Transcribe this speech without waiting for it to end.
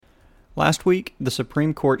Last week, the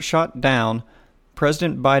Supreme Court shot down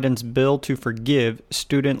President Biden's bill to forgive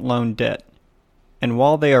student loan debt. And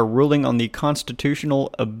while they are ruling on the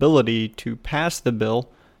constitutional ability to pass the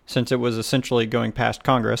bill, since it was essentially going past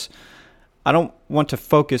Congress, I don't want to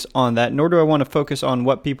focus on that, nor do I want to focus on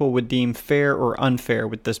what people would deem fair or unfair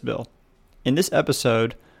with this bill. In this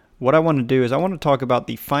episode, what I want to do is I want to talk about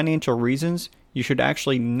the financial reasons you should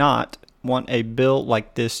actually not want a bill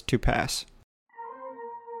like this to pass.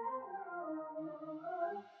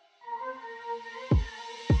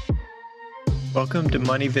 Welcome to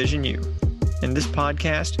Money Vision U. In this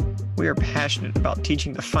podcast, we are passionate about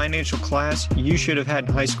teaching the financial class you should have had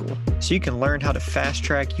in high school so you can learn how to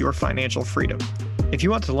fast-track your financial freedom. If you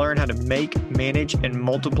want to learn how to make, manage, and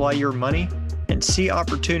multiply your money and see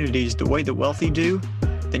opportunities the way the wealthy do,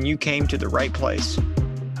 then you came to the right place.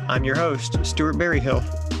 I'm your host, Stuart Berryhill.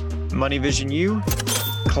 Money Vision U,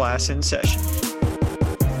 class in session.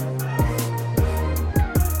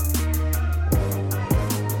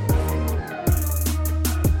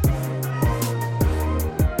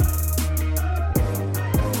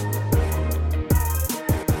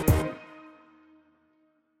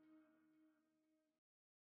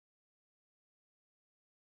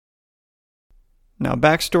 Now,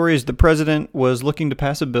 backstory is the president was looking to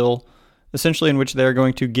pass a bill essentially in which they're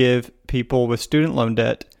going to give people with student loan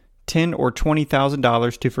debt $10,000 or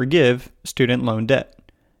 $20,000 to forgive student loan debt.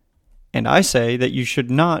 And I say that you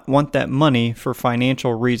should not want that money for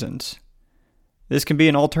financial reasons. This can be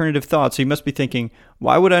an alternative thought, so you must be thinking,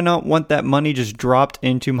 why would I not want that money just dropped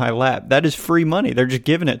into my lap? That is free money. They're just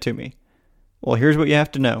giving it to me. Well, here's what you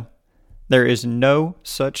have to know. There is no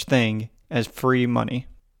such thing as free money.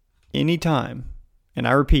 Anytime, and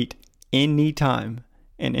I repeat, anytime,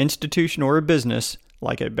 an institution or a business,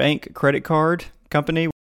 like a bank, credit card, company,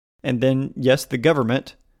 and then, yes, the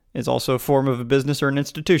government is also a form of a business or an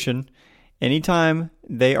institution, anytime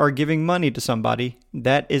they are giving money to somebody,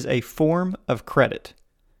 that is a form of credit.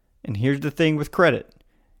 And here's the thing with credit.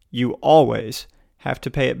 You always have to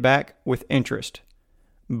pay it back with interest,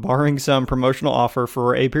 barring some promotional offer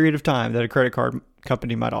for a period of time that a credit card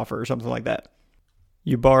company might offer or something like that.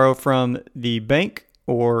 You borrow from the bank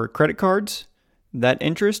or credit cards, that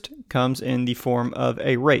interest comes in the form of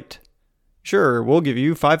a rate. Sure, we'll give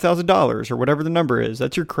you $5,000 or whatever the number is.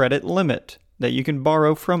 That's your credit limit that you can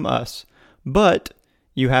borrow from us. But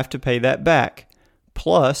you have to pay that back,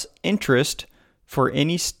 plus interest for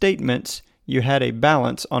any statements you had a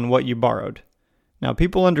balance on what you borrowed. Now,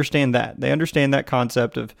 people understand that. They understand that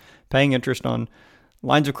concept of paying interest on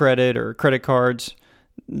lines of credit or credit cards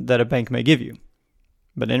that a bank may give you.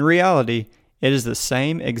 But in reality, it is the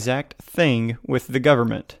same exact thing with the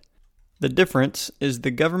government. The difference is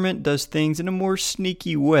the government does things in a more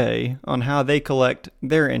sneaky way on how they collect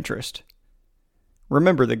their interest.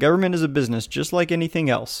 Remember, the government is a business just like anything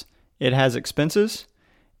else. It has expenses,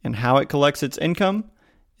 and how it collects its income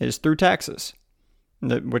is through taxes,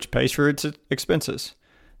 which pays for its expenses.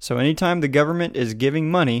 So anytime the government is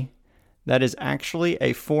giving money, that is actually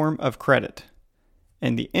a form of credit.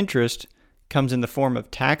 And the interest comes in the form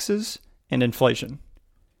of taxes and inflation.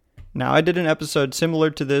 Now, I did an episode similar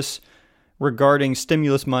to this regarding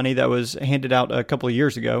stimulus money that was handed out a couple of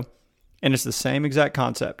years ago, and it's the same exact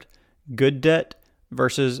concept. Good debt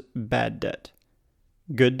versus bad debt.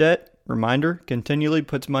 Good debt, reminder, continually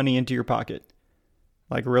puts money into your pocket.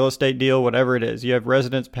 Like a real estate deal, whatever it is. You have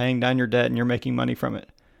residents paying down your debt and you're making money from it.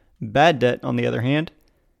 Bad debt, on the other hand,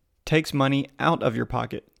 takes money out of your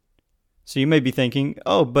pocket. So you may be thinking,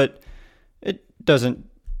 oh, but it doesn't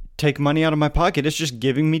take money out of my pocket. It's just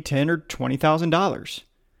giving me $10,000 or $20,000.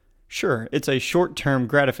 Sure, it's a short-term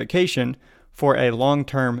gratification for a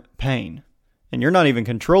long-term pain. And you're not even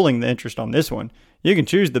controlling the interest on this one. You can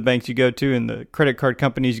choose the banks you go to and the credit card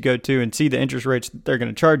companies you go to and see the interest rates that they're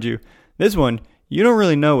going to charge you. This one, you don't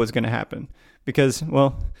really know what's going to happen. Because,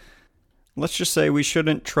 well, let's just say we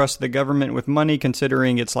shouldn't trust the government with money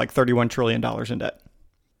considering it's like $31 trillion in debt.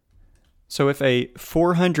 So if a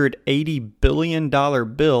 $480 billion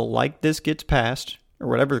bill like this gets passed, or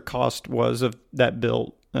whatever the cost was of that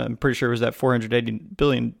bill, I'm pretty sure it was that $480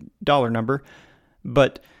 billion number,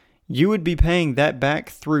 but you would be paying that back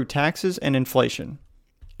through taxes and inflation.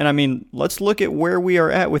 And I mean, let's look at where we are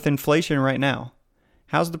at with inflation right now.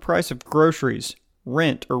 How's the price of groceries,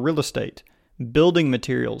 rent or real estate, building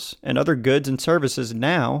materials, and other goods and services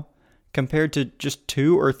now compared to just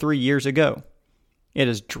 2 or 3 years ago? It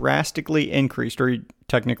has drastically increased, or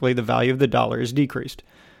technically the value of the dollar is decreased.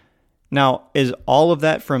 Now, is all of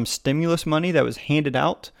that from stimulus money that was handed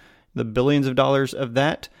out, the billions of dollars of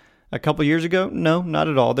that, a couple years ago? No, not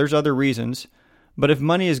at all. There's other reasons. But if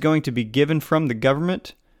money is going to be given from the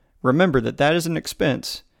government, Remember that that is an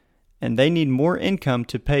expense, and they need more income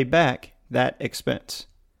to pay back that expense.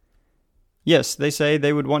 Yes, they say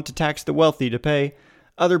they would want to tax the wealthy to pay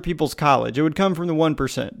other people's college. It would come from the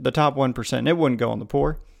 1%, the top 1%. It wouldn't go on the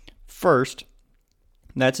poor. First,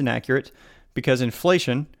 that's inaccurate because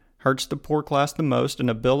inflation hurts the poor class the most, and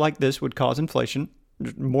a bill like this would cause inflation,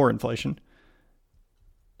 more inflation.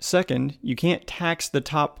 Second, you can't tax the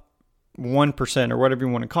top 1% or whatever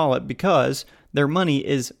you want to call it because their money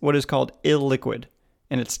is what is called illiquid,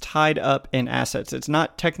 and it's tied up in assets. It's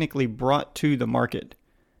not technically brought to the market.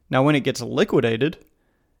 Now, when it gets liquidated,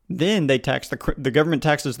 then they tax the government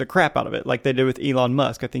taxes the crap out of it, like they did with Elon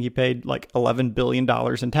Musk. I think he paid like $11 billion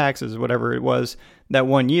in taxes, whatever it was, that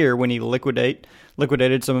one year when he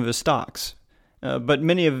liquidated some of his stocks. But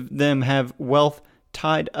many of them have wealth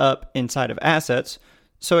tied up inside of assets,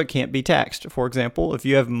 so it can't be taxed. For example, if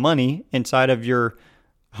you have money inside of your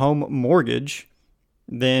home mortgage,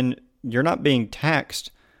 then you're not being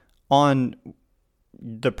taxed on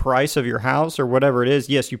the price of your house or whatever it is.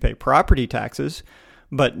 Yes, you pay property taxes,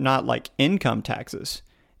 but not like income taxes.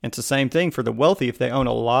 It's the same thing for the wealthy. If they own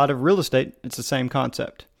a lot of real estate, it's the same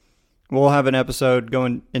concept. We'll have an episode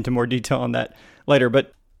going into more detail on that later,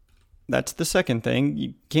 but that's the second thing.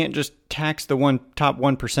 You can't just tax the top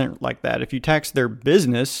 1% like that. If you tax their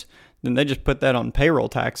business, then they just put that on payroll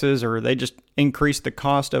taxes, or they just increase the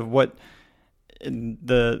cost of what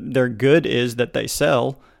their good is that they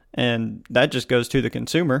sell, and that just goes to the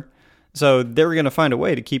consumer. So they're going to find a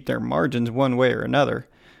way to keep their margins one way or another.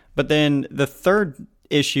 But then the third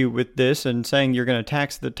issue with this and saying you're going to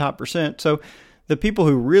tax the top percent, so the people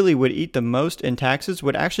who really would eat the most in taxes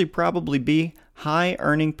would actually probably be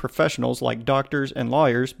high-earning professionals like doctors and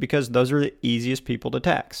lawyers, because those are the easiest people to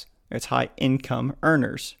tax. It's high-income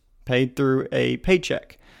earners, paid through a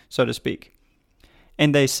paycheck, so to speak.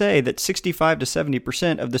 And they say that 65 to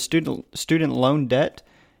 70% of the student loan debt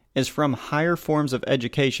is from higher forms of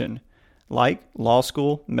education, like law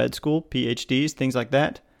school, med school, PhDs, things like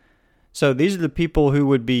that. So these are the people who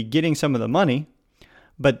would be getting some of the money,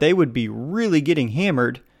 but they would be really getting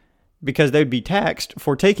hammered because they'd be taxed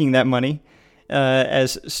for taking that money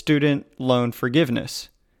as student loan forgiveness.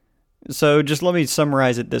 So just let me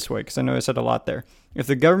summarize it this way, because I know I said a lot there. If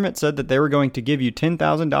the government said that they were going to give you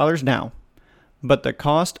 $10,000 now, but the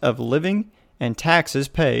cost of living and taxes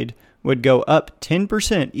paid would go up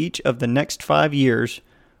 10% each of the next 5 years,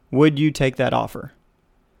 would you take that offer?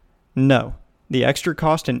 No. The extra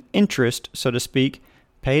cost and interest, so to speak,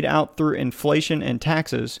 paid out through inflation and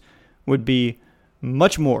taxes would be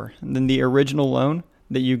much more than the original loan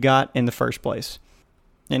that you got in the first place.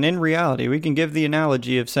 And in reality, we can give the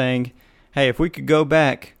analogy of saying, hey, if we could go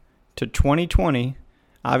back to 2020,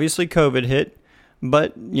 obviously COVID hit,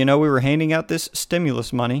 but, we were handing out this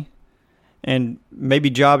stimulus money, and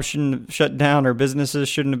maybe jobs shouldn't have shut down or businesses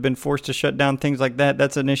shouldn't have been forced to shut down, things like that.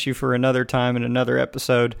 That's an issue for another time in another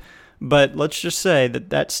episode. But let's just say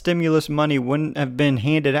that stimulus money wouldn't have been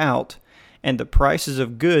handed out, and the prices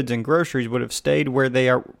of goods and groceries would have stayed where they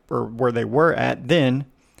are or where they were at then.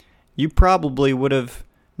 You probably would have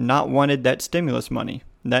not wanted that stimulus money,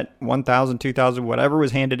 that $1,000, $2,000, whatever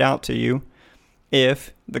was handed out to you,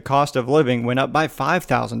 if the cost of living went up by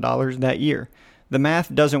 $5,000 that year. The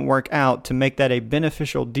math doesn't work out to make that a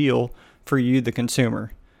beneficial deal for you, the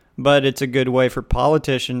consumer. But it's a good way for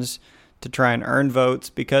politicians to try and earn votes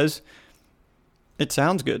because it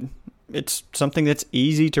sounds good. It's something that's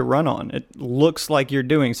easy to run on. It looks like you're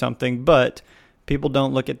doing something, but people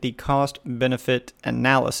don't look at the cost-benefit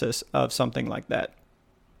analysis of something like that.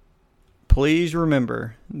 Please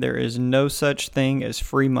remember, there is no such thing as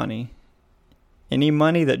free money. Any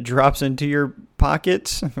money that drops into your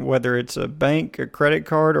pockets, whether it's a bank, a credit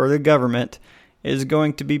card, or the government, is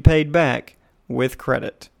going to be paid back with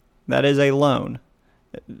credit. That is a loan.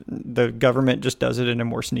 The government just does it in a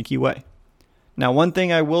more sneaky way. Now, one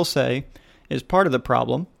thing I will say is part of the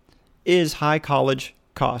problem is high college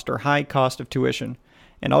cost or high cost of tuition.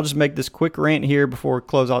 And I'll just make this quick rant here before we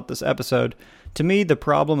close out this episode. To me, the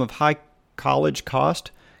problem of high college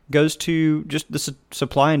cost goes to just the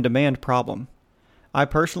supply and demand problem. I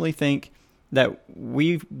personally think that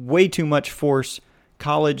we way too much force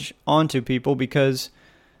college onto people because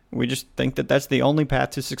we just think that that's the only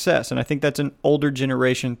path to success. And I think that's an older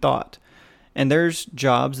generation thought. And there's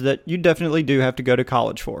jobs that you definitely do have to go to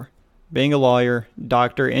college for. Being a lawyer,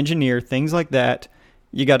 doctor, engineer, things like that,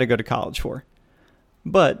 you got to go to college for.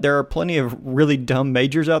 But there are plenty of really dumb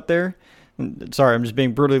majors out there. Sorry, I'm just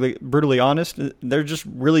being brutally honest. There's just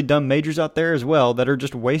really dumb majors out there as well that are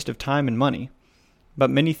just a waste of time and money. But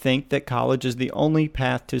many think that college is the only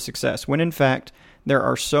path to success, when in fact, There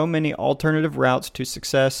are so many alternative routes to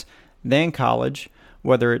success than college,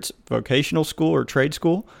 whether it's vocational school or trade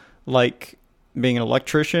school, like being an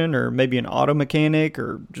electrician or maybe an auto mechanic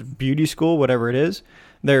or just beauty school, whatever it is.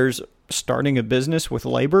 There's starting a business with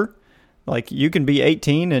labor. Like, you can be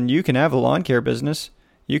 18 and you can have a lawn care business.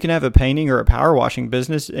 You can have a painting or a power washing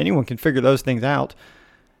business. Anyone can figure those things out.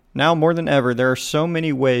 Now more than ever, there are so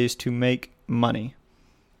many ways to make money.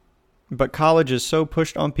 But college is so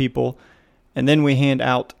pushed on people, and then we hand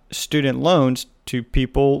out student loans to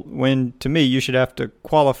people when, to me, you should have to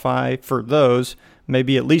qualify for those,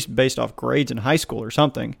 maybe at least based off grades in high school or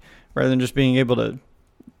something, rather than just being able to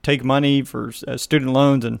take money for student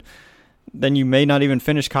loans and then you may not even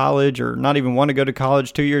finish college or not even want to go to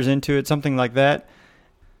college 2 years into it, something like that.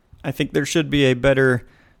 I think there should be a better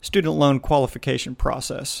student loan qualification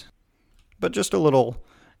process. But just a little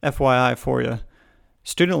FYI for you.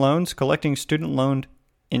 Student loans, collecting student loan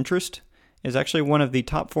interest, is actually one of the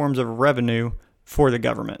top forms of revenue for the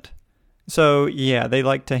government. So yeah, they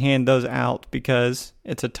like to hand those out because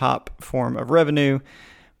it's a top form of revenue,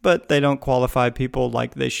 but they don't qualify people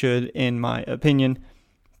like they should, in my opinion.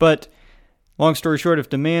 But long story short, if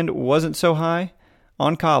demand wasn't so high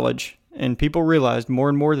on college and people realized more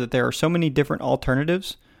and more that there are so many different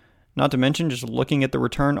alternatives, not to mention just looking at the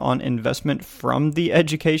return on investment from the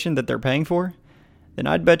education that they're paying for, then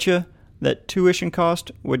I'd bet you that tuition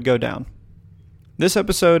cost would go down. This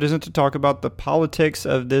episode isn't to talk about the politics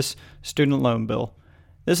of this student loan bill.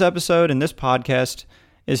 This episode and this podcast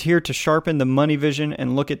is here to sharpen the money vision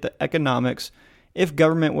and look at the economics if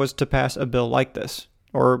government was to pass a bill like this,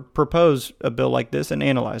 or propose a bill like this and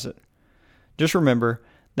analyze it. Just remember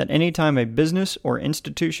that anytime a business or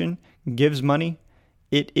institution gives money,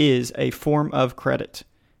 it is a form of credit,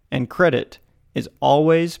 and credit is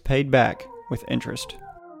always paid back with interest.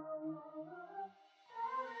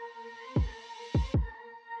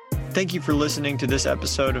 Thank you for listening to this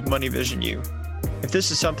episode of Money Vision U. If this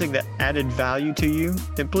is something that added value to you,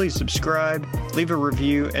 then please subscribe, leave a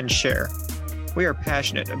review, and share. We are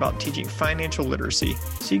passionate about teaching financial literacy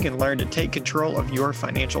so you can learn to take control of your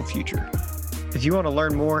financial future. If you want to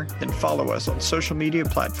learn more, then follow us on social media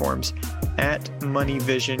platforms at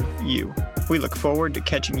MoneyVisionU. We look forward to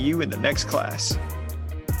catching you in the next class.